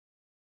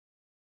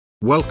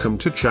Welcome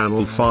to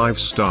channel 5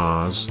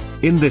 stars.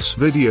 In this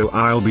video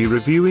I'll be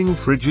reviewing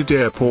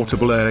Frigidaire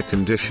portable air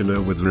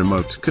conditioner with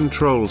remote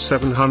control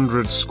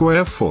 700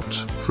 square foot.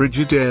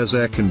 Frigidaire's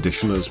air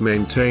conditioners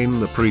maintain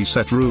the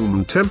preset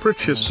room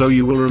temperature so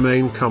you will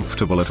remain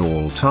comfortable at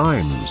all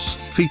times.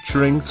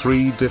 Featuring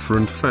 3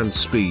 different fan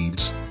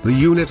speeds, the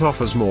unit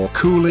offers more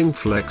cooling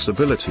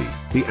flexibility.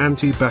 The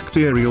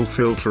antibacterial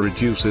filter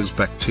reduces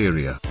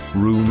bacteria,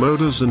 room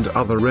odors and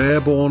other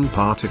airborne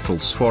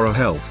particles for a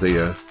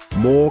healthier,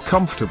 more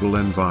comfortable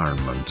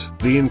environment.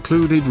 The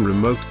included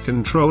remote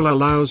control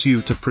allows you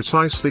to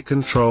precisely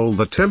control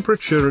the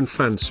temperature and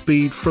fan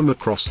speed from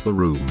across the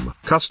room.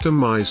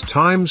 Customize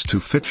times to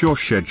fit your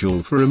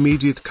schedule for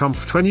immediate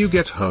comfort when you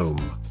get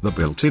home. The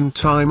built-in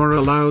timer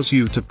allows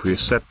you to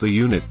preset the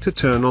unit to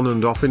turn on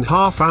and off in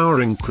half-hour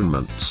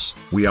increments.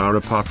 We are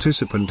a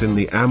participant in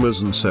the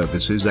Amazon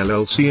Services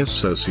LLC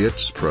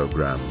Associates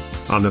Program,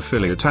 an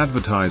affiliate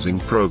advertising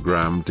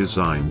program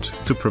designed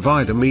to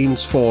provide a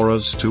means for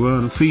us to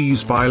earn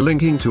fees by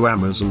linking to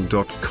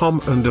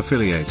Amazon.com and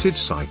affiliated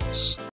sites.